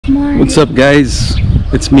What's up, guys?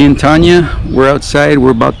 It's me and Tanya. We're outside.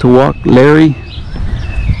 We're about to walk Larry.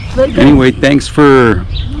 Anyway, thanks for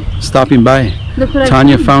stopping by.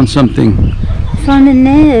 Tanya found something. Found a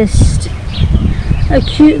nest. A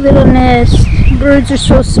cute little nest. Birds are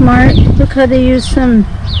so smart. Look how they use some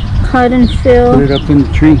cotton fill. Put it up in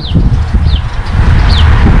the tree.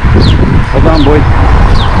 Hold on, boy.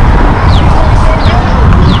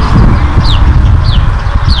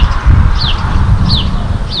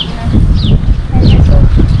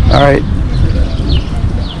 All right,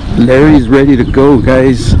 Larry's ready to go,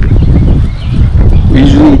 guys. We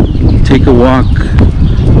usually take a walk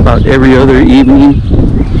about every other evening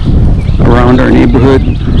around our neighborhood,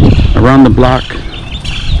 around the block.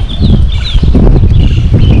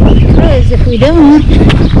 Because if we don't,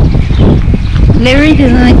 Larry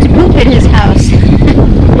doesn't like to poop at his house.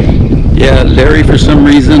 Yeah, Larry for some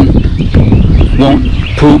reason won't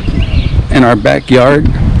poop in our backyard.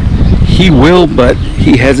 He will, but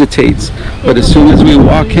he hesitates. But as soon as we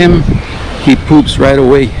walk him, he poops right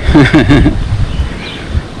away.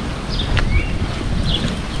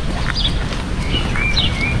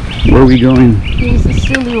 Where are we going? He's a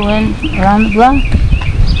silly one. Around the block.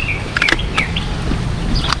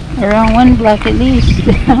 Around one block at least.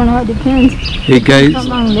 I don't know, it depends. Hey guys. How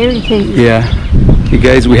long Larry takes. Yeah. Hey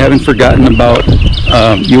guys, we haven't forgotten about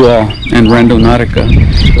you all and Randonautica.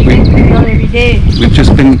 We've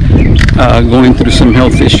just been going through some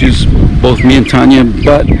health issues, both me and Tanya,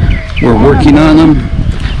 but we're working on them,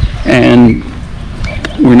 and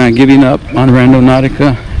we're not giving up on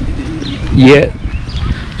Randonautica yet.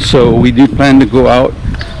 So we do plan to go out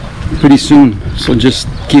pretty soon. So just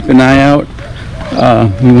keep an eye out.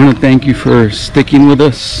 We want to thank you for sticking with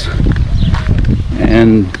us,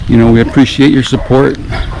 and you know, we appreciate your support.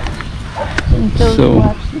 So,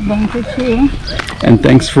 and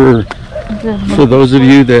thanks for those of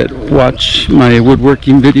you that watch my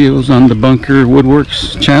woodworking videos on the Bunker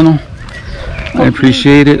Woodworks channel. I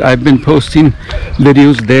appreciate it. I've been posting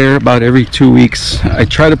videos there about every 2 weeks. I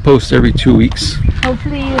try to post every 2 weeks.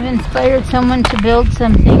 Hopefully you've inspired someone to build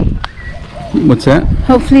something. What's that?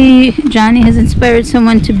 Hopefully Johnny has inspired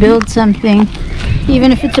someone to build something,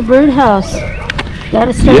 even if it's a birdhouse.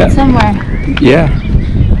 Gotta start somewhere. Yeah.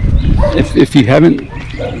 If you haven't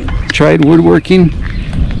tried woodworking,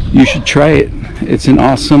 you should try it. It's an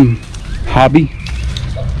awesome hobby,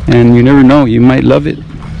 and you never know, you might love it.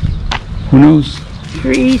 Who knows?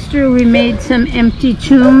 For Easter we made some empty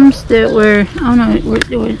tombs that were, I don't know,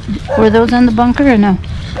 were those on the bunker or no?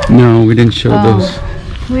 No, we didn't show those.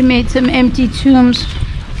 We made some empty tombs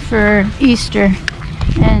for Easter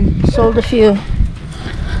and sold a few.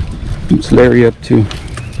 What's Larry up to?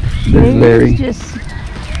 There's Larry.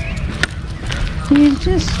 He's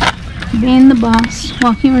just being the boss,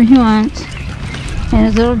 walking where he wants, and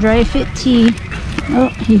his little dry fit tea. Oh,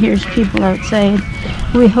 he hears people outside.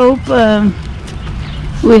 We hope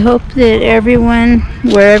that everyone,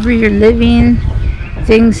 wherever you're living,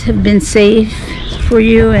 things have been safe for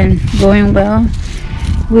you and going well.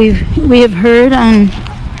 We have heard on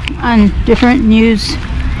different news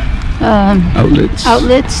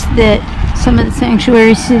outlets that some of the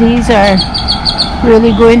sanctuary cities are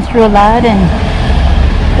really going through a lot, and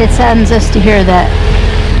it saddens us to hear that.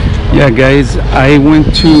 Yeah, guys, I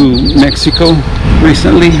went to Mexico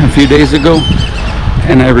recently, a few days ago,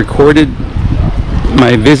 and I recorded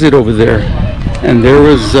my visit over there, and there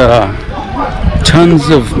was tons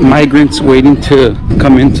of migrants waiting to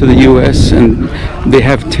come into the U.S., and they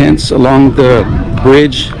have tents along the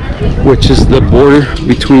bridge, which is the border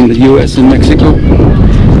between the U.S. and Mexico.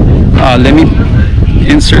 Let me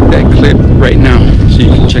insert that clip right now so you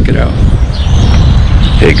can check it out.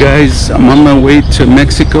 Hey guys, I'm on my way to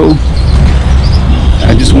Mexico.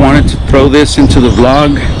 I just wanted to throw this into the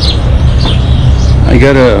vlog. I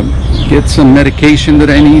gotta get some medication that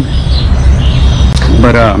I need.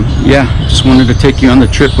 But yeah, just wanted to take you on the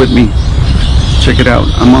trip with me. Check it out.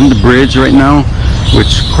 I'm on the bridge right now,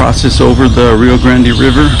 which crosses over the Rio Grande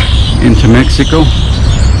River into Mexico.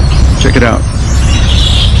 Check it out.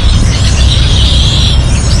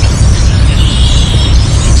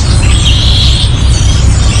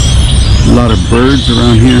 A lot of birds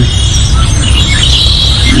around here.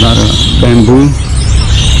 A lot of bamboo.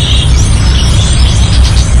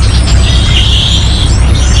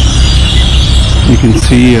 You can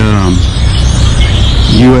see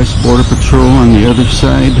U.S. Border Patrol on the other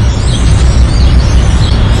side.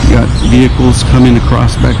 You got vehicles coming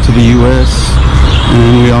across back to the U.S.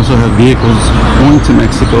 and we also have vehicles going to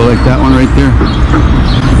Mexico, like that one right there.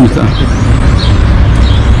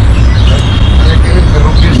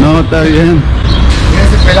 No, está bien.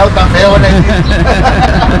 Ese pelado tan feo,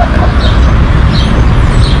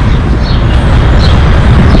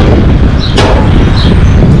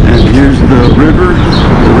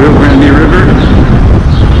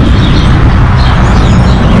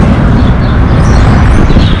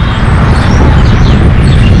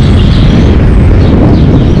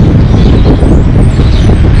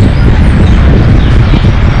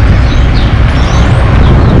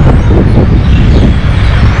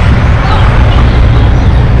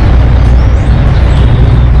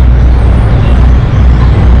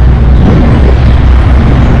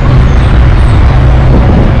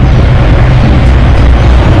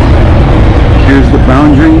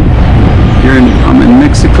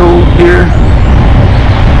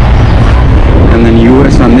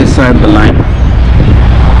 US on this side of the line.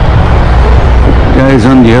 Guys,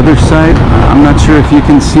 on the other side, I'm not sure if you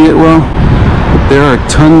can see it well, but there are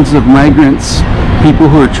tons of migrants, people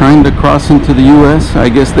who are trying to cross into the US. I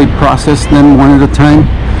guess they process them one at a time.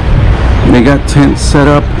 They got tents set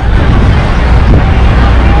up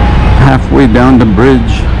halfway down the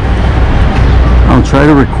bridge. I'll try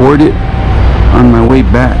to record it on my way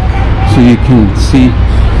back so you can see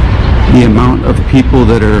the amount of people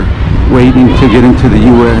that are waiting to get into the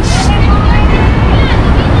US.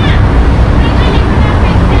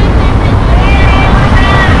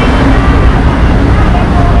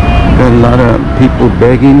 Got a lot of people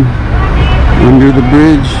begging under the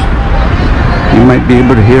bridge. You might be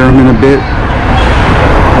able to hear them in a bit.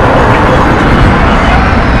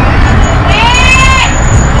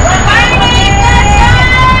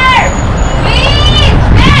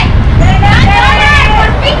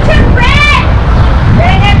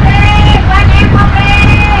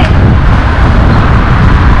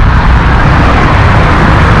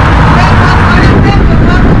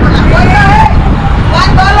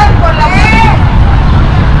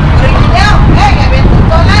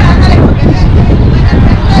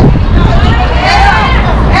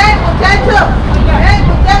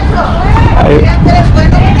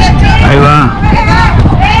 Ahí va.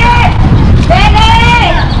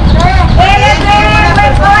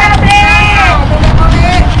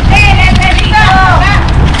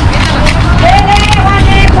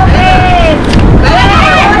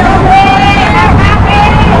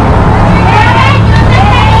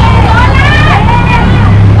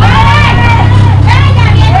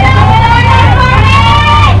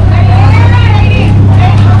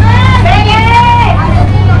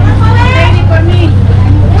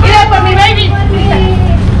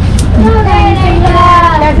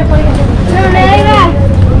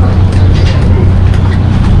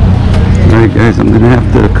 Alright guys, I'm gonna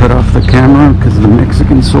have to cut off the camera because the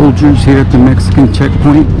Mexican soldiers here at the Mexican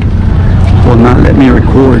checkpoint will not let me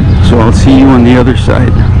record, so I'll see you on the other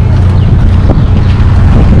side.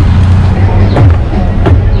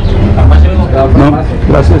 No,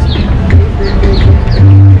 gracias.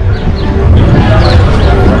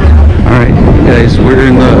 Alright guys, we're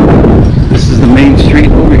in this is the main street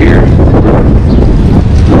over here.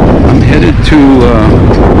 I'm headed to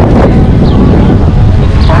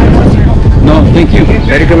no, thank you.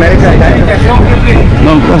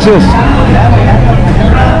 No, gracias.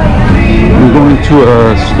 I'm going to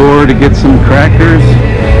a store to get some crackers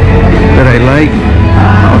that I like.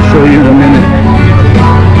 I'll show you in a minute.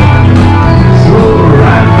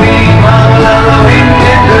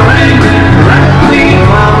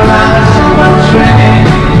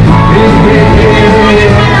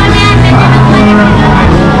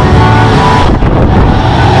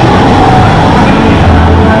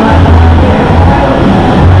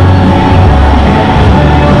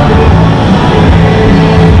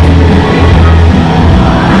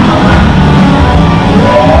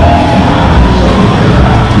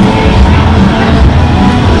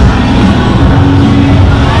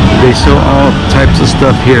 They sell all types of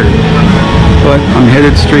stuff here, but I'm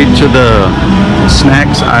headed straight to the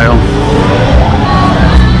snacks aisle.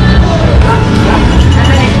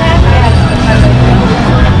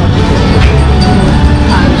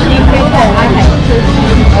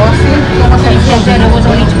 It was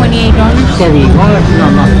only $28.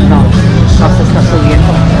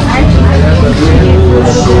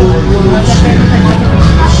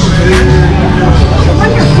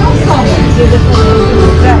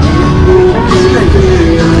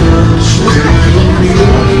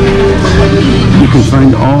 You can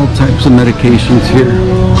find all types of medications here.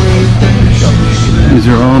 These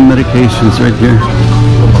are all medications right here.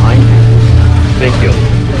 Thank you.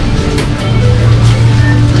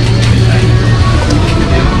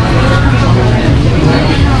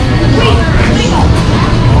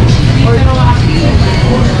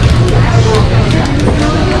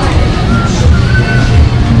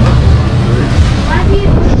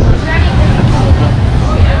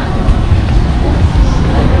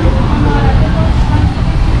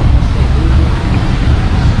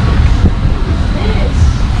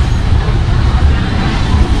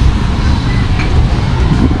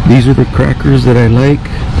 These are the crackers that I like.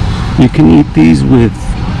 You can eat these with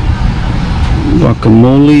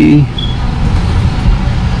guacamole,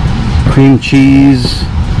 cream cheese,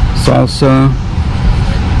 salsa,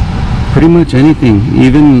 pretty much anything,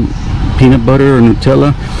 even peanut butter or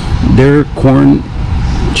Nutella. They're corn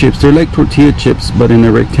chips. They're like tortilla chips, but in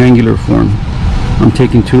a rectangular form. I'm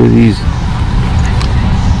taking 2 of these.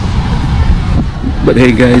 But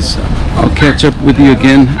hey guys, I'll catch up with you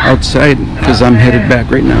again outside because I'm headed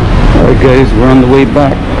back right now. Alright guys, we're on the way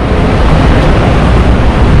back.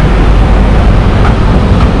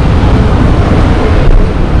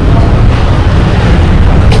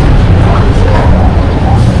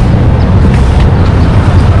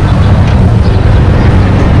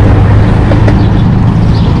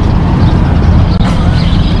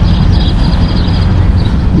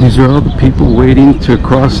 These are all the people waiting to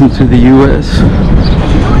cross into the U.S.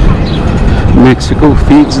 Mexico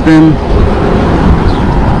feeds them.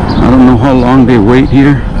 I don't know how long they wait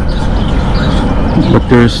here, but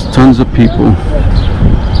there's tons of people.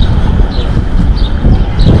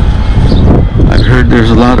 I've heard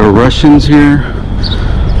there's a lot of Russians here,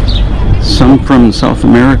 some from South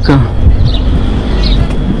America,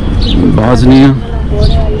 Bosnia.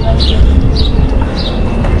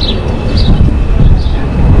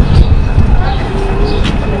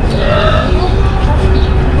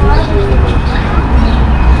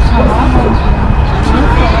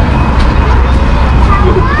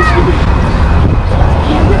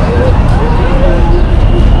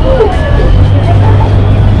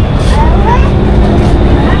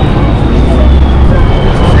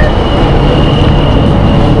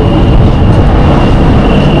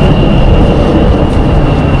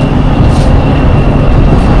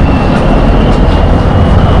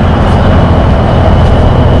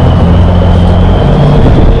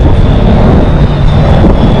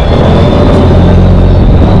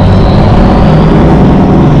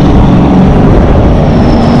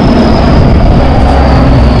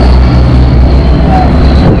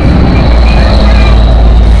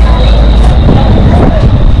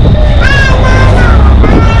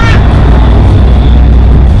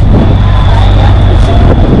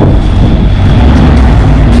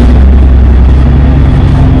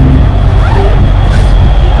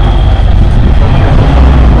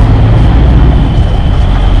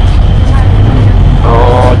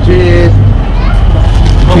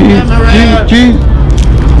 Cheese.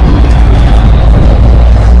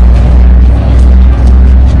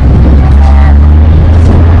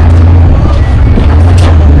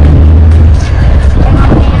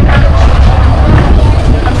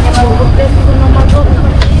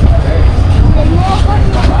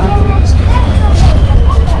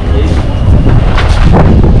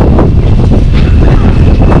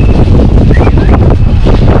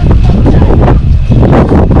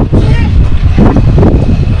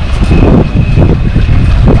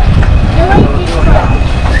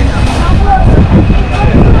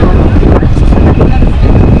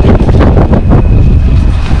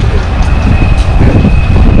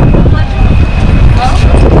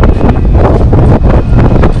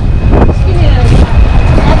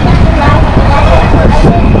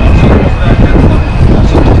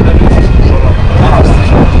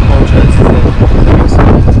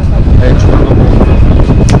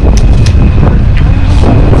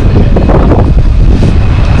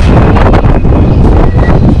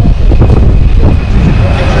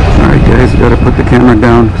 Camera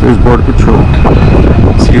down because there's border patrol.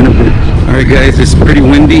 See you in a bit. Alright guys, it's pretty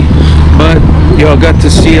windy, but y'all got to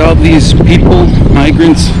see all these people,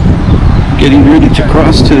 migrants, getting ready to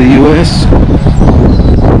cross to the US,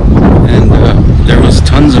 and there was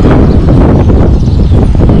tons of them.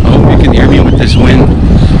 I hope you can hear me with this wind,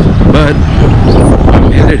 but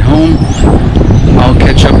I'm headed home. I'll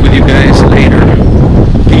catch up with you guys later.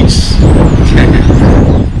 Peace.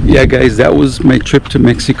 Yeah guys, that was my trip to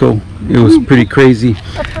Mexico. It was pretty crazy.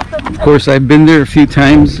 Of course, I've been there a few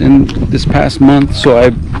times in this past month, so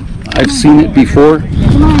I've seen it before.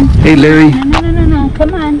 Come on. Hey Larry. No,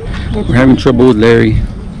 come on. We're having trouble with Larry.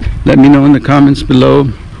 Let me know in the comments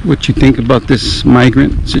below what you think about this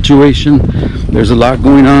migrant situation. There's a lot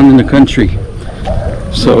going on in the country,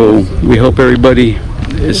 so we hope everybody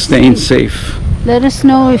is staying safe. Let us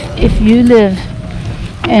know if you live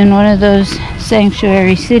in one of those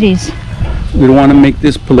sanctuary cities. We don't want to make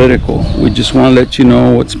this political. We just want to let you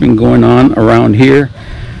know what's been going on around here,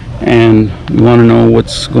 and we want to know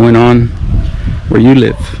what's going on where you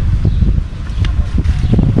live.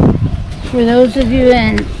 For those of you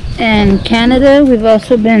in Canada, we've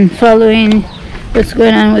also been following what's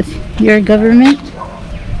going on with your government,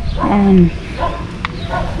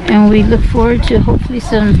 and we look forward to hopefully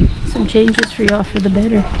some changes for y'all for the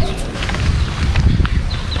better.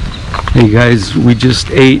 Hey guys, we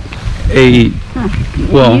just ate I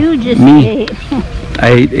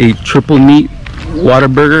ate a triple meat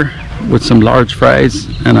Whataburger with some large fries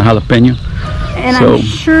and a jalapeno. And so, I'm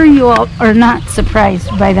sure you all are not surprised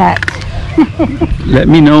by that. Let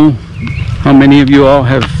me know how many of you all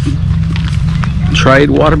have tried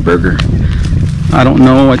Whataburger I don't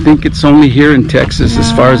know. I think it's only here in Texas,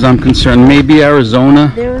 as far as I'm concerned. Maybe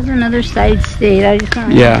Arizona. There was another side state. I just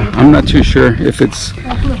don't Yeah, remember. I'm not too sure if it's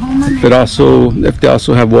Oklahoma. if they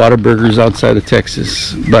also have Whataburgers outside of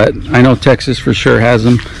Texas. But I know Texas for sure has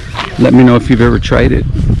them. Let me know if you've ever tried it.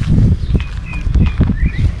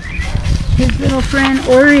 His little friend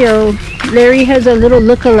Oreo, Larry has a little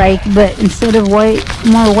look-alike, but instead of white,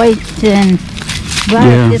 more white than black.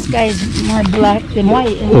 Yeah. This guy's more black than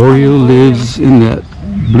white. And Oreo lives in that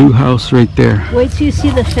blue house right there. Wait till you see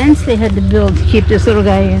the fence they had to build to keep this little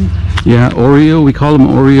guy in. Yeah, Oreo. We call him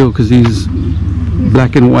Oreo because he's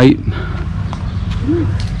black and white.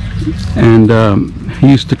 And he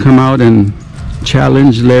used to come out and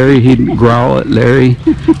challenge Larry. He'd growl at Larry.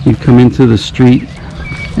 He'd come into the street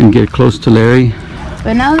and get close to Larry.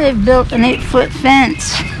 But now they've built an 8-foot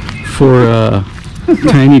fence For a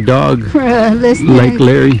tiny dog for a less like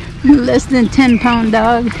Larry. less than 10-pound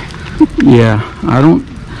dog. Yeah,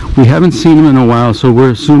 we haven't seen him in a while, so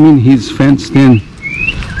we're assuming he's fenced in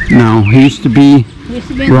now. He used to be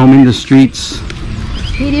roaming the streets.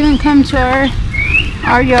 He'd even come to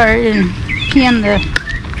our yard and pee on the.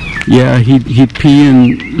 Yeah, he'd pee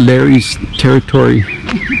in Larry's territory.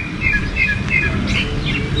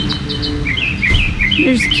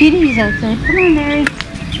 There's kitties outside. Come on, Larry.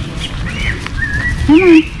 Come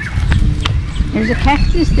on. There's a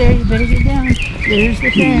cactus there. You better get down. There's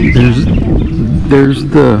the fence. There's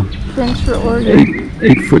the Fence for Oreo.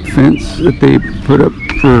 8-foot fence that they put up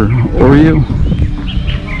for Oreo.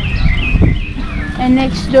 And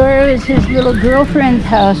next door is his little girlfriend's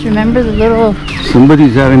house. Remember the little.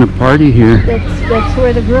 Somebody's having a party here. That's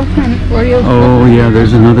where the girlfriend Oreo's. Oh yeah,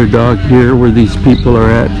 there's another dog here where these people are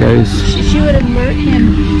at, guys. She would alert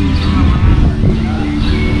him.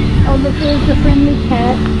 Oh, look, there's the friendly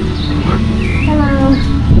cat. Hello.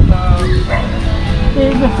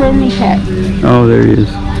 There's the friendly cat. Oh, there he is.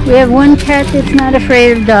 We have one cat that's not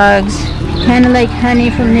afraid of dogs. Kind of like Honey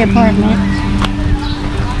from the apartment.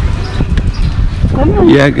 Come on.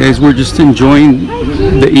 Yeah, guys, we're just enjoying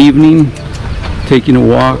the evening, taking a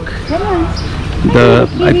walk. Come on.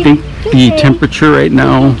 I think the temperature right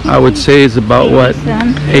now, I would say, is about what,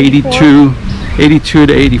 82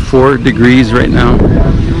 to 84 degrees right now.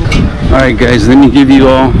 All right, guys, let me give you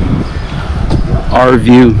all our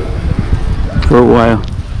view for a while.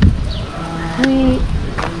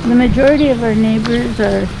 The majority of our neighbors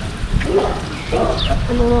are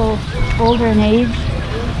a little older in age.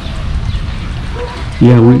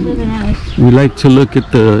 Yeah, Older than us. we like to look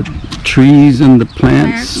at the trees and the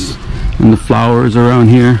plants and the flowers around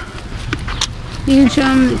here. You can show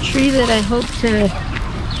them the tree that I hope to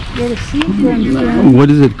get a seed from soon. What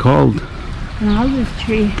is it called? An olive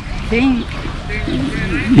tree, I think.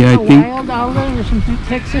 Yeah, I A think wild olive or something.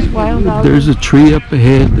 Texas wild olive. there's a tree up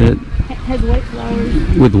ahead that has white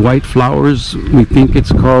flowers. with white flowers. We think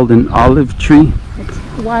it's called an olive tree. It's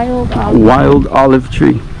wild olive. Wild olive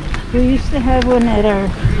tree. We used to have one at our.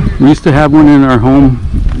 We used to have one in our home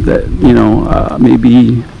that, you know,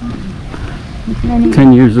 maybe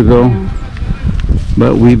 10 years ago. Yeah.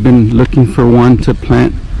 But we've been looking for one to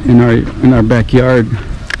plant in our backyard,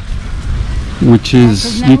 which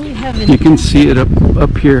is you can see it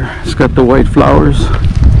up here. It's got the white flowers.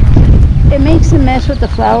 It makes a mess with the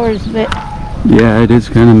flowers, but Yeah, it is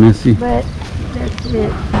kind of messy. that's it.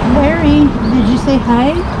 Larry, did you say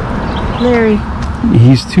hi? Larry.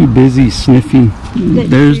 He's too busy sniffing.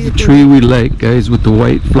 There's the tree we like, guys, with the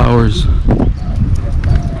white flowers.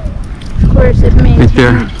 Of course, it Right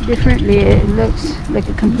there. maintained differently. It looks like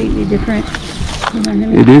a completely different. You know what I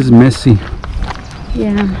mean? It is messy.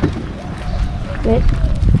 Yeah. But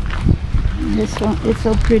this one, it's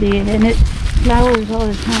so pretty, and it flowers all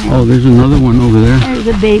the time. Oh, there's another one over there. There's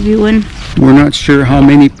a baby one. We're not sure how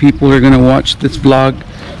many people are going to watch this vlog,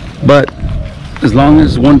 but as long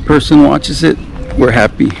as one person watches it, we're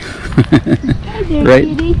happy. Hi there, Right?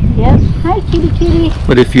 kitty. Yes. Hi, kitty.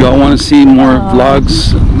 But if you all want to see more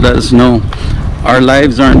vlogs, let us know. Our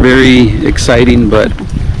lives aren't very exciting, but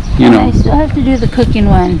you And know. I still have to do the cooking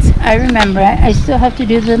ones. I remember. I still have to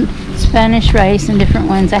do the Spanish rice and different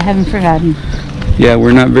ones. I haven't forgotten. Yeah,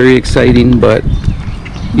 we're not very exciting, but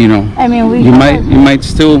you know, I mean, you might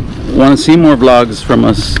still want to see more vlogs from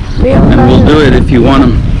us, and we'll do it if you want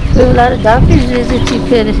them. We have a lot of doctor's visits you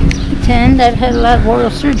could attend. I've had a lot of oral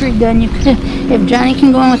surgery done. You could, if Johnny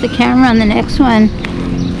can go in with the camera on the next one,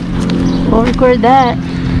 we'll record that.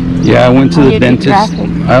 Yeah, I went to the dentist.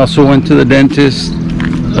 I also went to the dentist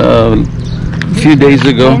a few days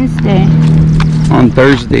ago. Wednesday. On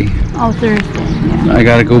Thursday. Oh, Thursday. Yeah. I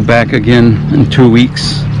gotta go back again in 2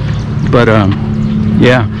 weeks. But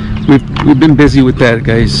yeah, we've been busy with that,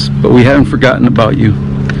 guys, but we haven't forgotten about you.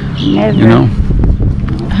 Never. You know.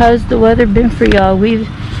 How's the weather been for y'all?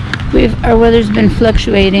 Our weather's been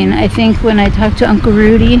fluctuating. I think when I talked to Uncle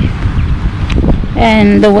Rudy,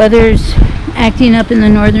 and the weather's acting up in the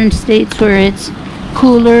northern states where it's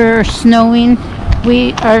cooler or snowing,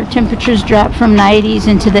 our temperatures drop from 90s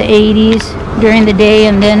into the 80s during the day,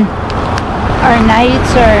 and then our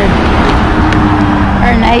nights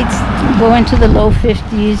go into the low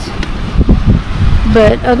 50s.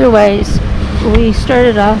 But otherwise, we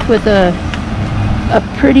started off with a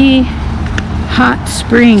pretty hot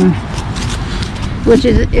spring, which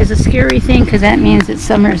is a scary thing, because that means that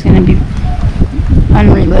summer is going to be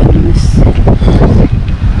unrelentless.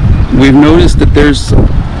 We've noticed that there's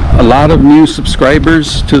a lot of new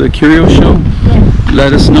subscribers to the Curio Show. Yeah.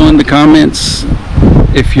 Let us know in the comments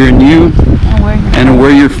if you're new and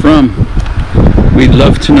where you're from. We'd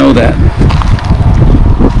love to know that.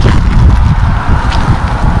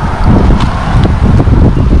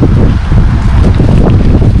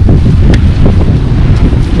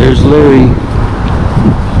 There's Larry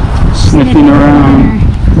sniffing around.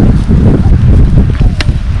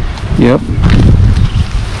 Yep.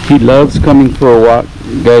 He loves coming for a walk,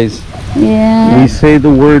 guys. Yeah. We say the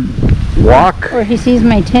word walk. Or he sees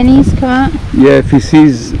my tennies caught. Yeah, if he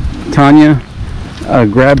sees Tanya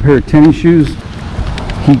grab her tennis shoes,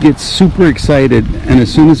 he gets super excited. And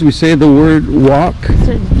as soon as we say the word walk,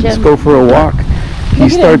 let's go for a walk, he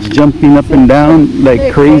starts jumping up and down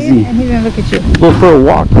like crazy. And he's gonna look at you. Go for a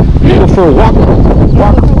walk. Go for a walk.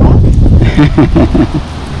 Walk.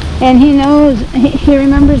 And he knows, he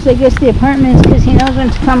remembers, I guess, the apartments, because he knows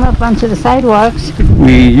when to come up onto the sidewalks.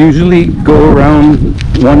 We usually go around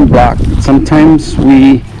one block. Sometimes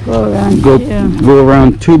we go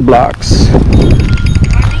around 2 blocks.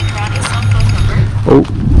 Oh,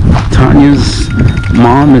 Tanya's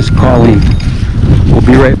mom is calling. We'll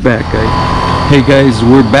be right back, guys. Hey guys,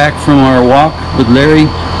 we're back from our walk with Larry.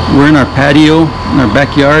 We're in our patio, in our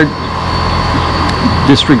backyard.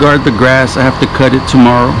 Disregard the grass, I have to cut it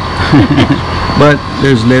tomorrow. But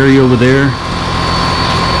there's Larry over there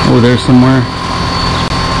somewhere.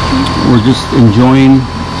 We're just enjoying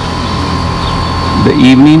the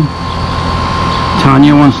evening.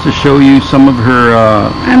 Tanya wants to show you some of her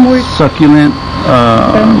succulent,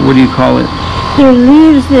 what do you call it? They're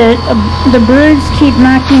leaves that the birds keep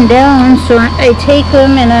knocking down, so I take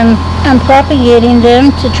them and I'm propagating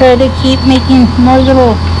them to try to keep making more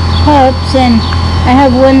little pups. And I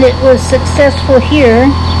have one that was successful here,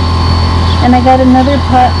 and I got another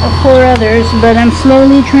pot of 4 others, but I'm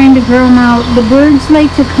slowly trying to grow them out. The birds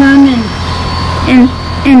like to come and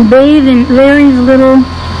bathe in Larry's little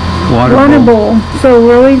water bowl, so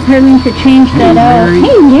we're always having to change that out. Larry.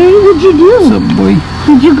 Hey Larry, what'd you do? What's up, boy?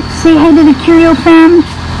 Did you say hi to the Curio fam?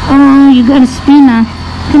 Oh, you got a spina.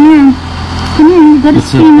 Come here. Come here, you got a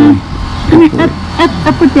spina. Come here,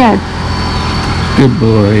 up with Dad. Good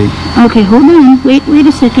boy. Okay, hold on. Wait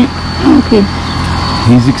a second. Okay.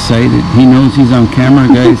 He's excited. He knows he's on camera,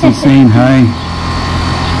 guys. He's saying hi.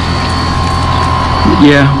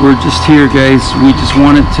 Yeah, we're just here, guys. We just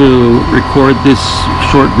wanted to record this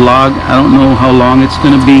short vlog. I don't know how long it's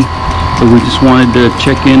going to be, but we just wanted to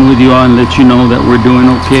check in with you all and let you know that we're doing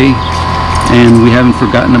okay, and we haven't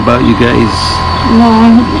forgotten about you guys. No,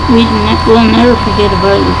 we'll never forget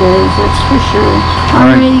about you guys, that's for sure.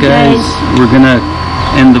 Alright, guys, we're going to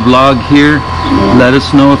end the vlog here. Yeah. Let us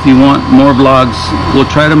know if you want more vlogs. We'll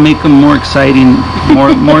try to make them more exciting,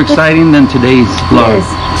 more exciting than today's vlog. Yes.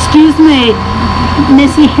 Excuse my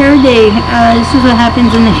messy hair day. This is what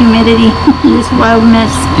happens in the humidity. This wild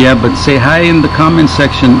mess. Yeah, but say hi in the comment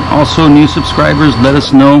section. Also, new subscribers, let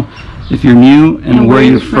us know if you're new and where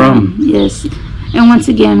you're from. Yes. And once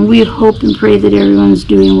again, we hope and pray that everyone's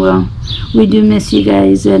doing well. We do miss you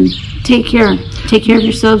guys, and take care. Take care of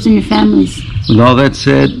yourselves and your families. With all that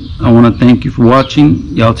said, I want to thank you for watching.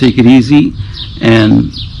 Y'all take it easy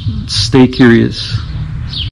and stay curious.